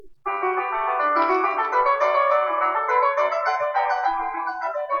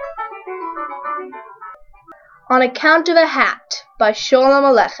On Account of a Hat by Sholem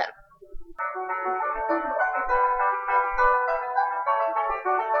Aleichem.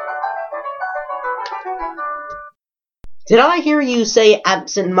 Did I hear you say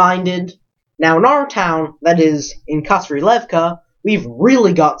absent-minded? Now in our town, that is, in Kasri Levka, we've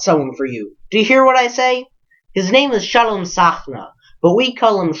really got someone for you. Do you hear what I say? His name is Shalom Sachna, but we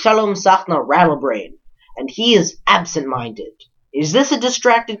call him Shalom Sachna Rattlebrain, and he is absent-minded. Is this a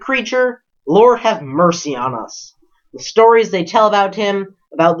distracted creature? Lord have mercy on us. The stories they tell about him,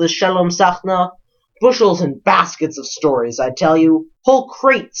 about this Shalom Sachna, bushels and baskets of stories, I tell you, whole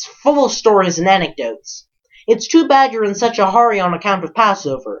crates full of stories and anecdotes. It's too bad you're in such a hurry on account of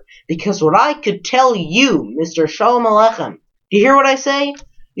Passover, because what I could tell you, Mr. Sholem Aleichem, do you hear what I say?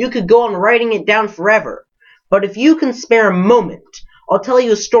 You could go on writing it down forever. But if you can spare a moment, I'll tell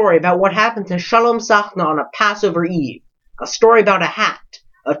you a story about what happened to Shalom Sachna on a Passover Eve. A story about a hat.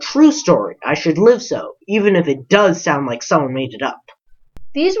 A true story. I should live so, even if it does sound like someone made it up.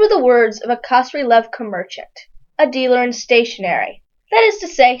 These were the words of a Kasri Levka merchant, a dealer in stationery, that is to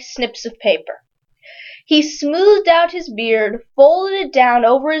say, snips of paper. He smoothed out his beard, folded it down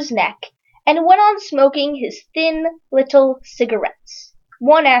over his neck, and went on smoking his thin little cigarettes,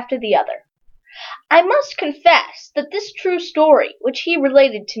 one after the other. I must confess that this true story, which he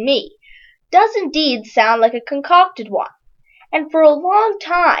related to me, does indeed sound like a concocted one, and for a long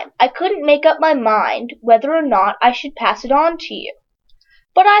time I couldn't make up my mind whether or not I should pass it on to you.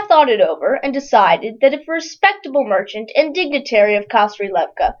 But I thought it over and decided that if a respectable merchant and dignitary of Kasri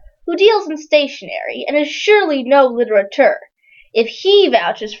Levka, who deals in stationery and is surely no litterateur, if he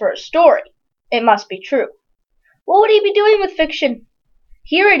vouches for a story, it must be true. What would he be doing with fiction?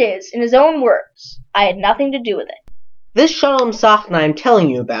 Here it is, in his own words. I had nothing to do with it. This Shalom Sachna I'm telling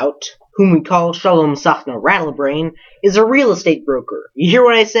you about, whom we call Shalom Sachna Rattlebrain, is a real estate broker. You hear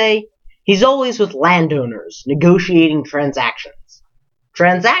what I say? He's always with landowners, negotiating transactions.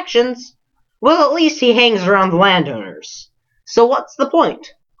 Transactions? Well, at least he hangs around the landowners. So what's the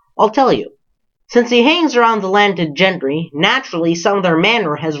point? I'll tell you. Since he hangs around the landed gentry, naturally some of their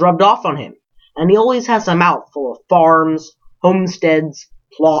manner has rubbed off on him, and he always has a mouth full of farms, homesteads,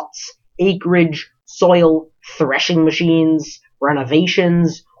 plots, acreage, soil, threshing machines,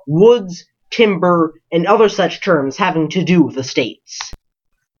 renovations, woods, timber, and other such terms having to do with estates.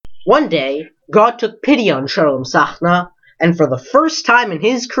 One day, God took pity on Shalom Sachna, and for the first time in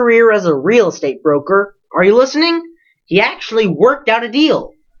his career as a real estate broker, are you listening? He actually worked out a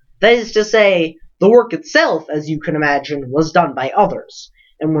deal. That is to say, the work itself, as you can imagine, was done by others,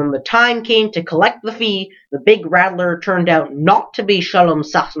 and when the time came to collect the fee, the big rattler turned out not to be Shalom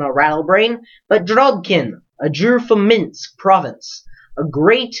Sachna Rattlebrain, but Drobkin, a Jew from Minsk province, a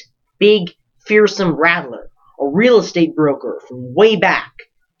great, big, fearsome rattler, a real estate broker from way back.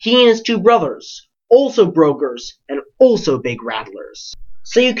 He and his two brothers, also brokers, and also big rattlers.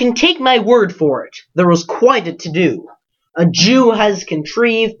 So you can take my word for it, there was quite a to-do. A Jew has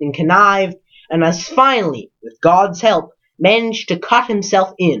contrived and connived, and has finally, with God's help, managed to cut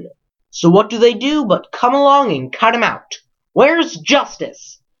himself in. So what do but come along and cut him out? Where's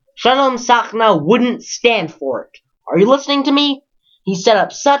justice? Shalom Sachna wouldn't stand for it. Are you listening to me? He set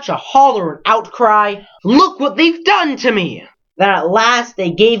up such a holler and outcry, "Look what they've done to me!" that at last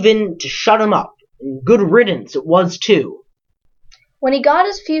they gave in to shut him up, and good riddance it was too. When he got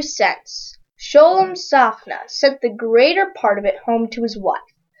his few cents, Sholem Sachna sent the greater part of it home to his wife,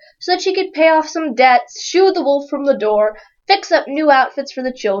 so that she could pay off some debts, shoo the wolf from the door, fix up new outfits for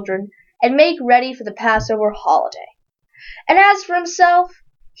the children, and make ready for the Passover holiday. And as for himself,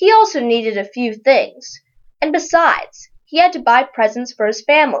 he also needed a few things, and besides, he had to buy presents for his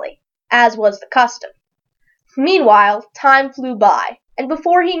family, as was the custom. Meanwhile, time flew by, and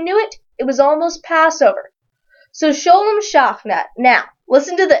before he knew it, it was almost Passover. So Sholem Sachna, now,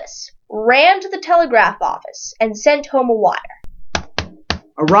 listen to this, ran to the telegraph office and sent home a wire.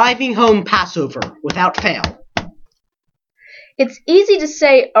 Arriving home Passover, without fail. It's easy to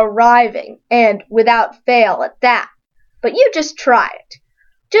say arriving, and without fail at that, but you just try it.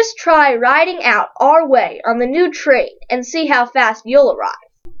 Just try riding out our way on the new train and see how fast you'll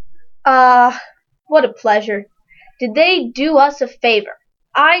arrive. What a pleasure. Did they do us a favor?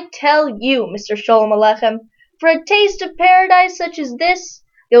 I tell you, Mr. Sholem Aleichem, for a taste of paradise such as this,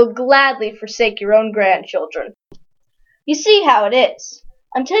 you'll gladly forsake your own grandchildren. You see how it is.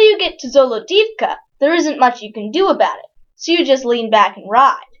 Until you get to Zolodivka, there isn't much you can do about it, so you just lean back and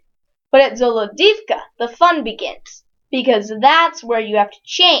ride. But at Zolodivka, the fun begins, because that's where you have to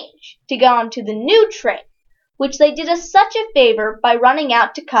change to get onto the new train, which they did us such a favor by running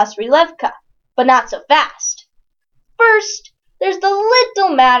out to Kasri Levka, but not so fast. First, there's the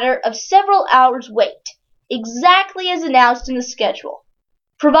little matter of several hours' wait, exactly as announced in the schedule.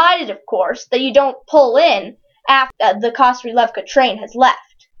 Provided, of course, that you don't pull in after the Kosrylevka train has left.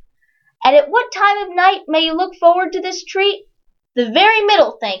 And at what time of night may you look forward to this treat? The very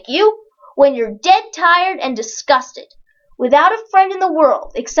middle, thank you, when you're dead tired and disgusted, without a friend in the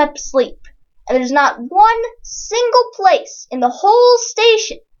world except sleep, and there's not one single place in the whole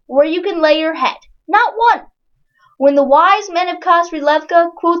station where you can lay your head. Not one. When the wise men of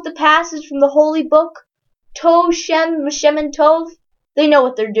Kosrylevka quote the passage from the holy book, Tov Shem Shemen Tov, they know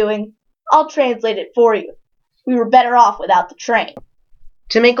what they're doing. I'll translate it for you. We were better off without the train.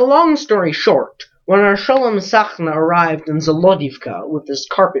 To make a long story short, when our Sholem Sachna arrived in Zolodivka with his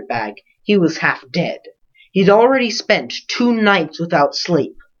carpet bag, he was half dead. He'd already spent 2 nights without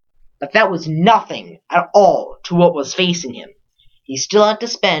sleep. But that was nothing at all to what was facing him. He still had to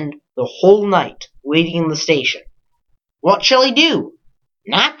spend the whole night waiting in the station. What shall he do?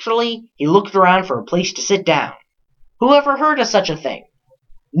 Naturally, he looked around for a place to sit down. Who ever heard of such a thing?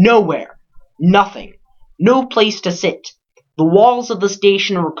 Nowhere. Nothing. No place to sit. The walls of the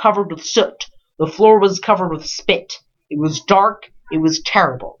station were covered with soot. The floor was covered with spit. It was dark. It was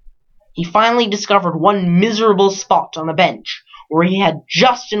terrible. He finally discovered one miserable spot on a bench where he had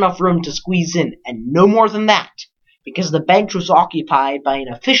just enough room to squeeze in, and no more than that, because the bench was occupied by an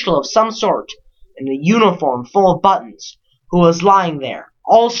official of some sort in a uniform full of buttons, who was lying there,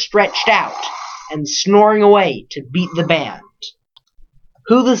 all stretched out, and snoring away to beat the band.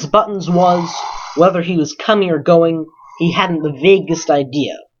 Who this Buttons was, whether he was coming or going, he hadn't the vaguest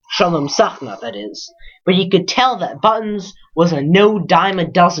idea. Sholem Sachna, that is. But he could tell that Buttons was a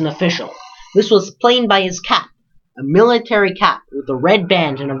no-dime-a-dozen official. This was plain by his cap, a military cap with a red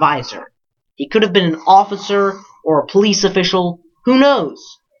band and a visor. He could have been an officer or a police official, who knows?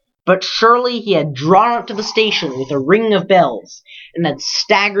 But surely he had drawn up to the station with a ring of bells, and had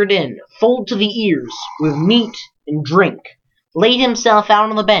staggered in, full to the ears, with meat and drink, laid himself out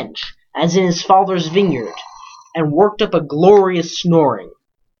on the bench, as in his father's vineyard, and worked up a glorious snoring.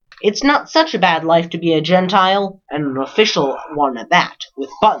 It's not such a bad life to be a Gentile, and an official one at that, with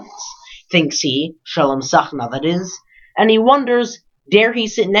Buttons, thinks he, Sholem Sachna that is, and he wonders, dare he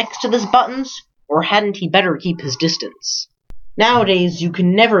sit next to this Buttons, or hadn't he better keep his distance? Nowadays, you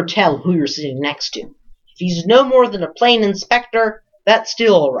can never tell who you're sitting next to. If he's no more than a plain inspector, that's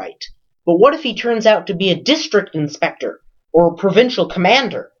still all right. But what if he turns out to be a district inspector, or a provincial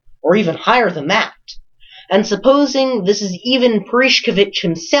commander, or even higher than that? And supposing this is even Purishkevich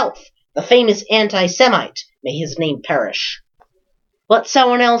himself, the famous anti-Semite, may his name perish. Let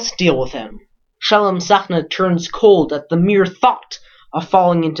someone else deal with him. Sholem Sachna turns cold at the mere thought of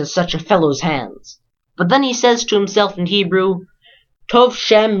falling into such a fellow's hands. But then he says to himself in Hebrew, Tov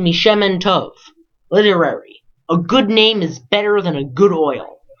Shem Mishemen Tov. Literary. A good name is better than a good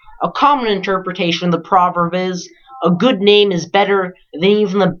oil. A common interpretation of the proverb is, a good name is better than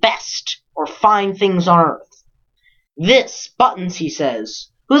even the best or fine things on earth. This, Buttons, he says.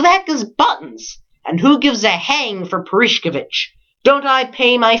 Who the heck is Buttons? And who gives a hang for Purishkevich? Don't I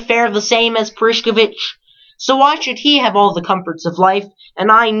pay my fare the same as Purishkevich? So why should he have all the comforts of life,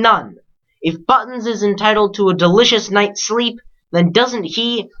 and I none? If Buttons is entitled to a delicious night's sleep, then doesn't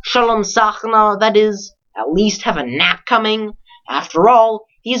he, Sholem Sachna, that is, at least have a nap coming? After all,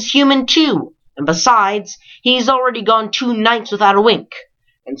 he is human too, and besides, he's already gone 2 nights without a wink.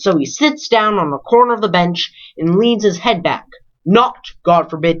 And so he sits down on a corner of the bench and leans his head back, not, God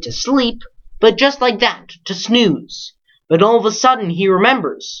forbid, to sleep, but just like that, to snooze. But all of a sudden he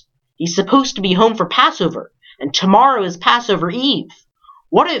remembers. He's supposed to be home for Passover, and tomorrow is Passover Eve.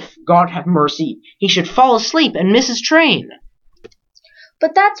 What if, God have mercy, he should fall asleep and miss his train?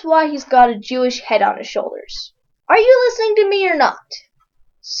 But that's why he's got a Jewish head on his shoulders. Are you listening to me or not?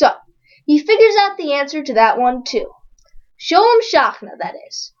 So, he figures out the answer to that one too. Sholem Sachna, that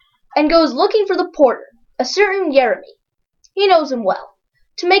is, and goes looking for the porter, a certain Yeremy. He knows him well,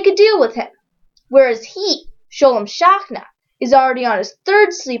 to make a deal with him, whereas he, Sholem Sachna, is already on his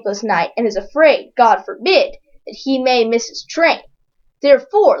 3rd sleepless night and is afraid, God forbid, that he may miss his train.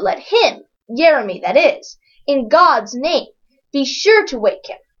 Therefore, let him, Yeremy that is, in God's name, be sure to wake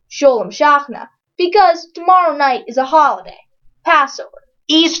him, Sholem Sachna, because tomorrow night is a holiday, Passover.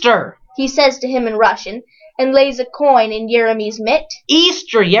 Easter, he says to him in Russian, and lays a coin in Yeremy's mitt.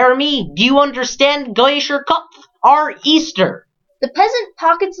 Easter, Yeremy, do you understand, Goyisher Kopf? Our Easter. The peasant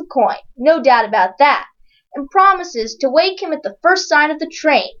pockets the coin, no doubt about that, and promises to wake him at the first sign of the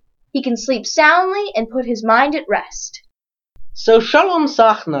train. He can sleep soundly and put his mind at rest. So Sholem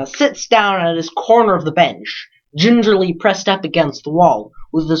Sachna sits down at his corner of the bench, gingerly pressed up against the wall,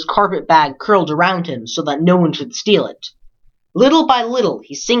 with his carpet bag curled around him so that no one should steal it. Little by little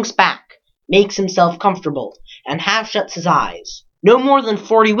he sinks back, makes himself comfortable, and half shuts his eyes. No more than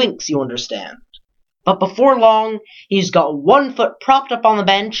 40 winks, you understand. But before long, he's got one foot propped up on the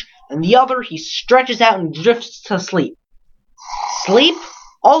bench, and the other he stretches out and drifts to sleep. Sleep?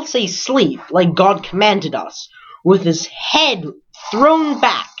 I'll say sleep, like God commanded us, with his head thrown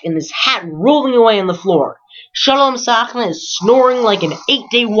back and his hat rolling away on the floor. Shalom Sachna is snoring like an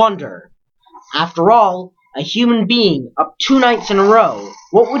 8-day wonder. After all, a human being up 2 nights in a row,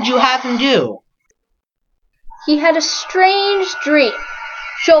 what would you have him do? He had a strange dream.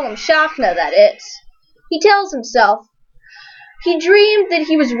 Sholem Shachna, that is. He tells himself, he dreamed that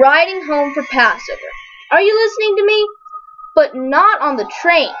he was riding home for Passover. Are you listening to me? But not on the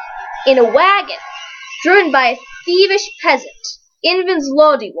train, in a wagon, driven by a thievish peasant. Invin's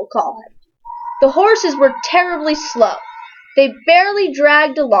Lodi, we'll call him. The horses were terribly slow. They barely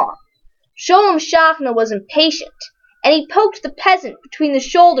dragged along. Sholem Shachna was impatient, and he poked the peasant between the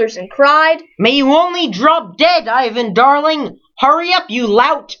shoulders and cried, "May you only drop dead, Ivan, darling! Hurry up, you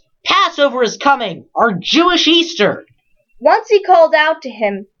lout! Passover is coming! Our Jewish Easter!" Once he called out to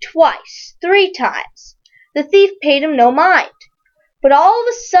him, twice, 3 times. The thief paid him no mind. But all of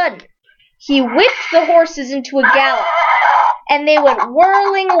a sudden, he whipped the horses into a gallop, and they went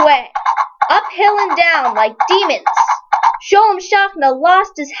whirling away, uphill and down like demons. Sholem Shachna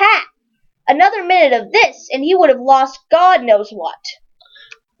lost his hat. Another minute of this, and he would have lost God knows what.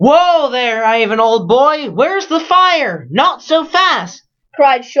 "Whoa there, Ivan, old boy! Where's the fire? Not so fast!"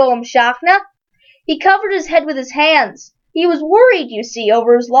 cried Sholem Shachna. He covered his head with his hands. He was worried, you see,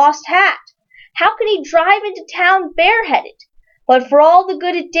 over his lost hat. How could he drive into town bareheaded? But for all the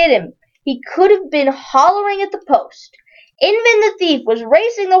good it did him, he could have been hollering at the post. Invin the thief was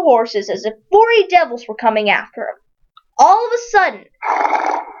racing the horses as if 40 devils were coming after him. All of a sudden,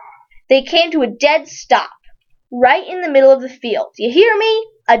 they came to a dead stop, right in the middle of the field. You hear me?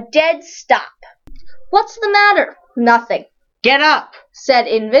 A dead stop. What's the matter? Nothing. "Get up," said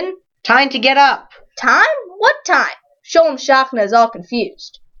Invin. "Time to get up." Time? What time? Sholem Shachna is all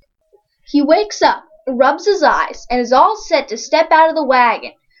confused. He wakes up, rubs his eyes, and is all set to step out of the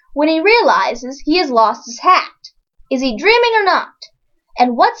wagon when he realizes he has lost his hat. Is he dreaming or not?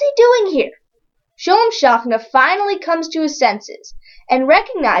 And what's he doing here? Sholem Shachna finally comes to his senses and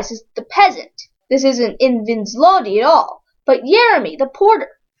recognizes the peasant. This isn't Invin's Lodi at all, but Yeremy, the porter.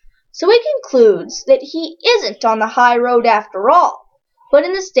 So he concludes that he isn't on the high road after all, but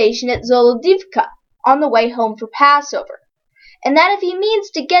in the station at Zolodivka, on the way home for Passover, and that if he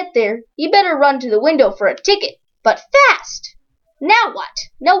means to get there, he better run to the window for a ticket, but fast. Now what?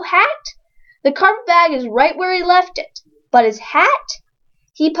 No hat? The carpet bag is right where he left it, but his hat?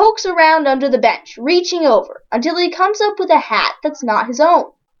 He pokes around under the bench, reaching over, until he comes up with a hat that's not his own,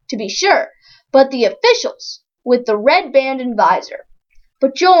 to be sure, but the official's, with the red band and visor.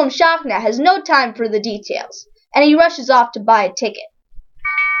 But Sholem Shachna has no time for the details, and he rushes off to buy a ticket.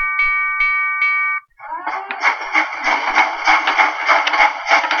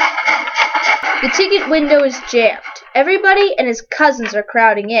 The ticket window is jammed. Everybody and his cousins are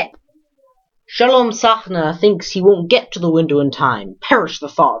crowding in. Sholem Sachna thinks he won't get to the window in time. Perish the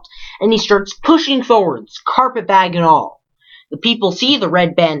thought. And he starts pushing forwards, carpet bag and all. The people see the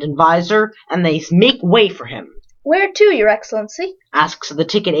red band and visor, and they make way for him. "Where to, Your Excellency?" asks the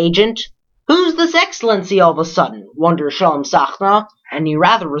ticket agent. "Who's this Excellency all of a sudden?" wonders Sholem Sachna, and he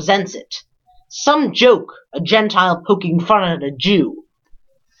rather resents it. Some joke, a Gentile poking fun at a Jew.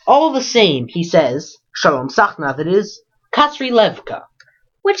 All the same, he says, Sholem Sachna that is, Kasri Levka.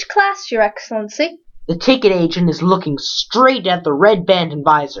 "Which class, Your Excellency?" The ticket agent is looking straight at the red band and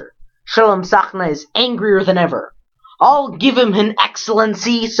visor. Sholem Sachna is angrier than ever. I'll give him an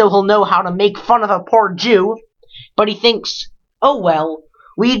Excellency so he'll know how to make fun of a poor Jew. But he thinks, oh well,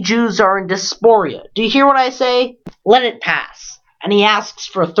 we Jews are in dysphoria. Do you hear what I say? Let it pass. And he asks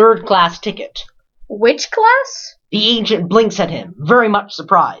for a third-class ticket. "Which class?" The agent blinks at him, very much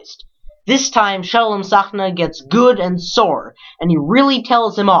surprised. This time Sholem Sachna gets good and sore, and he really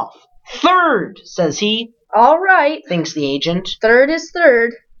tells him off. "Third," says he. "All right," thinks the agent. "Third is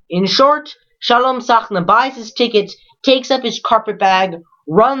third." In short, Sholem Sachna buys his ticket, takes up his carpet bag,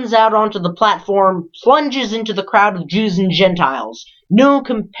 runs out onto the platform, plunges into the crowd of Jews and Gentiles, no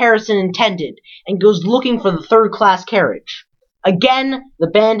comparison intended, and goes looking for the third-class carriage. Again, the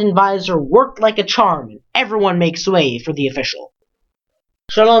band and visor worked like a charm, and everyone makes way for the official.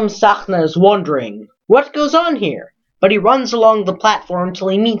 Sholem Sachna is wondering, what goes on here? But he runs along the platform till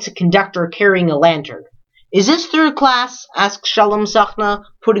he meets a conductor carrying a lantern. "Is this third class?" asks Sholem Sachna,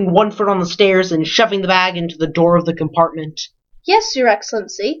 putting one foot on the stairs and shoving the bag into the door of the compartment. "Yes, Your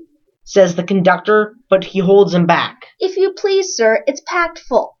Excellency." says the conductor, but he holds him back. If you please, sir, it's packed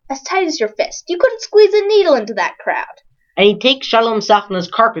full, as tight as your fist. You couldn't squeeze a needle into that crowd. And he takes Shalom Sachna's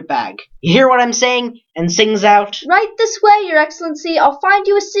carpet bag. You hear what I'm saying? And sings out, Right this way, Your Excellency. I'll find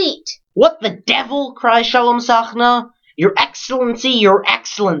you a seat. What the devil? Cries Shalom Sachna. Your Excellency, Your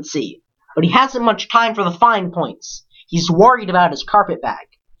Excellency. But he hasn't much time for the fine points. He's worried about his carpet bag.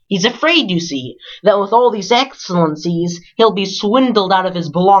 He's afraid, you see, that with all these excellencies, he'll be swindled out of his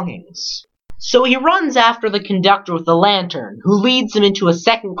belongings. So he runs after the conductor with the lantern, who leads him into a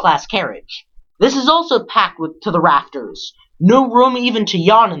second-class carriage. This is also packed to the rafters. No room even to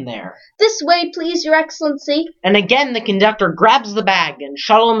yawn in there. This way, please, Your Excellency. And again the conductor grabs the bag, and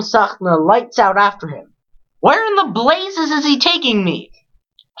Shalom Sachna lights out after him. Where in the blazes is he taking me?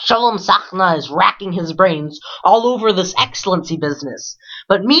 Shalom Sachna is racking his brains all over this excellency business,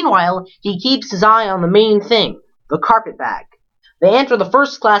 but meanwhile he keeps his eye on the main thing, the carpet bag. They enter the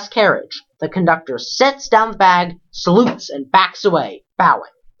first-class carriage. The conductor sets down the bag, salutes, and backs away,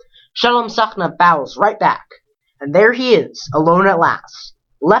 bowing. Shalom Sachna bows right back, and there he is, alone at last,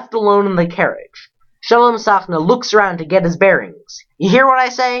 left alone in the carriage. Shalom Sachna looks around to get his bearings. You hear what I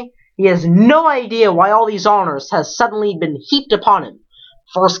say? He has no idea why all these honors has suddenly been heaped upon him.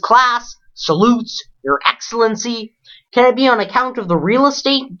 First class, salutes, Your Excellency. Can it be on account of the real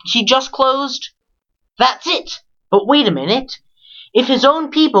estate he just closed? That's it. But wait a minute. If his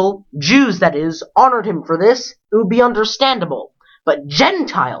own people, Jews that is, honored him for this, it would be understandable. But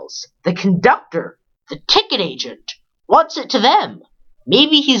Gentiles, the conductor, the ticket agent, what's it to them?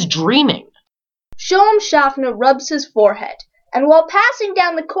 Maybe he's dreaming. Shalom Sachna rubs his forehead, and while passing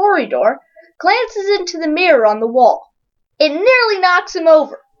down the corridor, glances into the mirror on the wall. It nearly knocks him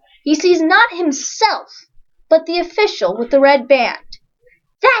over. He sees not himself, but the official with the red band.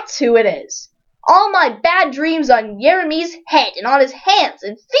 That's who it is. All my bad dreams on Yeremy's head and on his hands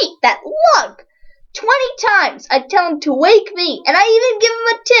and feet, that lug. 20 times I tell him to wake me, and I even give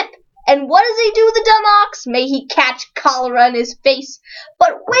him a tip. And what does he do, the dumb ox? May he catch cholera in his face,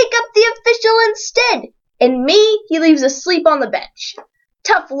 but wake up the official instead. And me he leaves asleep on the bench.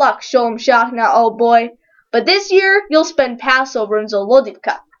 Tough luck, Shalom Sachna, old boy. But this year, you'll spend Passover in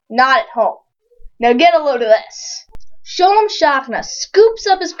Zolodivka, not at home. Now get a load of this. Shalom Sachna scoops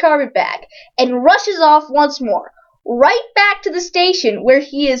up his carpet bag and rushes off once more, right back to the station where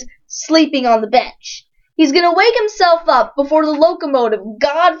he is sleeping on the bench. He's going to wake himself up before the locomotive,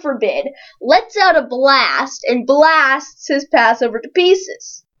 God forbid, lets out a blast and blasts his Passover to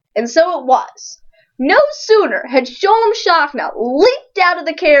pieces. And so it was. No sooner had Shalom Sachna leaped out of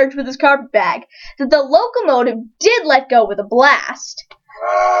the carriage with his carpet bag than the locomotive did let go with a blast.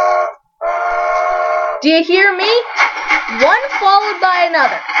 Do you hear me? One followed by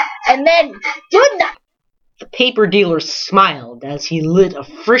another, and then good night. The paper dealer smiled as he lit a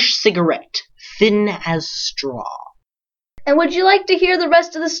fresh cigarette, thin as straw. And would you like to hear the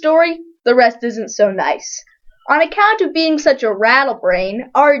rest of the story? The rest isn't so nice. On account of being such a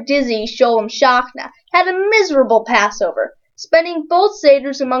rattlebrain, our dizzy Shalom Sachna had a miserable Passover, spending both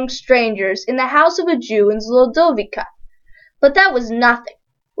Seders among strangers in the house of a Jew in Zlodovica. But that was nothing.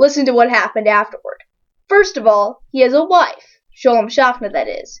 Listen to what happened afterward. First of all, he has a wife, Shalom Sachna that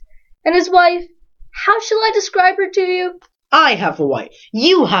is. And his wife, how shall I describe her to you? I have a wife.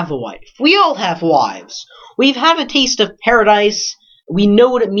 You have a wife. We all have wives. We've had a taste of paradise. We know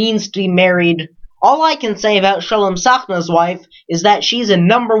what it means to be married. All I can say about Shalom Sachna's wife is that she's a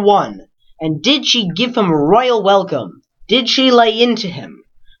number one. And did she give him a royal welcome? Did she lay into him?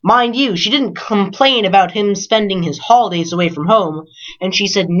 Mind you, she didn't complain about him spending his holidays away from home, and she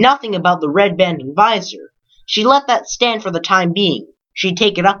said nothing about the red band and visor. She let that stand for the time being. She'd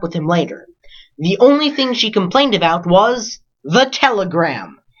take it up with him later. The only thing she complained about was the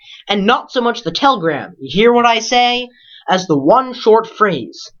telegram. And not so much the telegram, you hear what I say, as the one short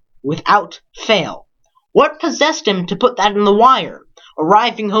phrase, without fail. What possessed him to put that in the wire?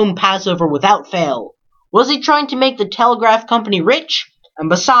 Arriving home Passover without fail. Was he trying to make the telegraph company rich? And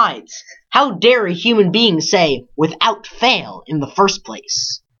besides, how dare a human being say without fail in the first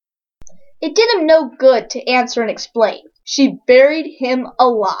place? It did him no good to answer and explain. She buried him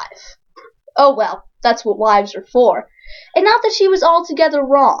alive. Oh well, that's what wives are for. And not that she was altogether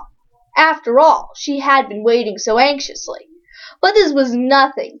wrong. After all, she had been waiting so anxiously. But this was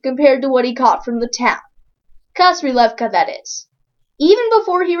nothing compared to what he caught from the town. Kasrilevka, that is. Even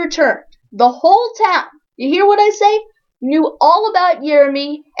before he returned, the whole town, you hear what I say, knew all about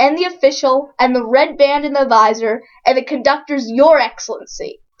Yeremy and the official and the red band in the visor and the conductor's Your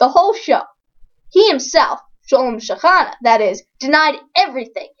Excellency. The whole show. He himself, Shalom Sachna, that is, denied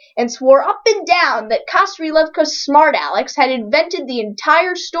everything and swore up and down that Kasrilevka's smart Alex had invented the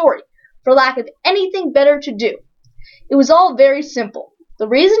entire story, for lack of anything better to do. It was all very simple. The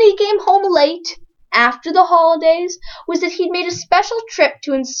reason he came home late after the holidays was that he'd made a special trip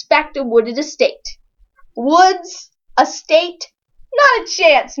to inspect a wooded estate. Woods? Estate? Not a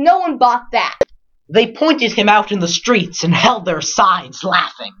chance. No one bought that. They pointed him out in the streets and held their sides,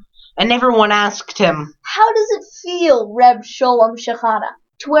 laughing. And everyone asked him, How does it feel, Reb Sholem Shechana,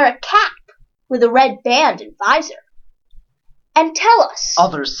 to wear a cap with a red band and visor? And tell us,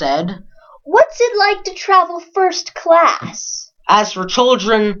 others said, what's it like to travel first class? As for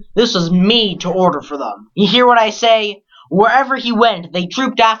children, this was me to order for them. You hear what I say? Wherever he went, they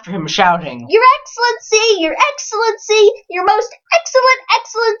trooped after him, shouting, Your Excellency! Your Excellency! Your most excellent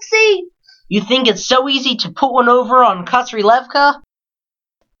Excellency! You think it's so easy to put one over on Kasri Levka?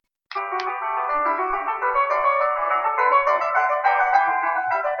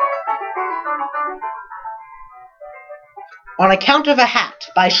 On Account of a Hat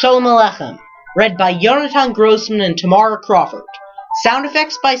by Sholem Aleichem, read by Yonatan Grossman and Tamara Crawford. Sound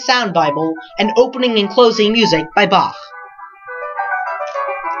effects by Sound Bible, and opening and closing music by Bach.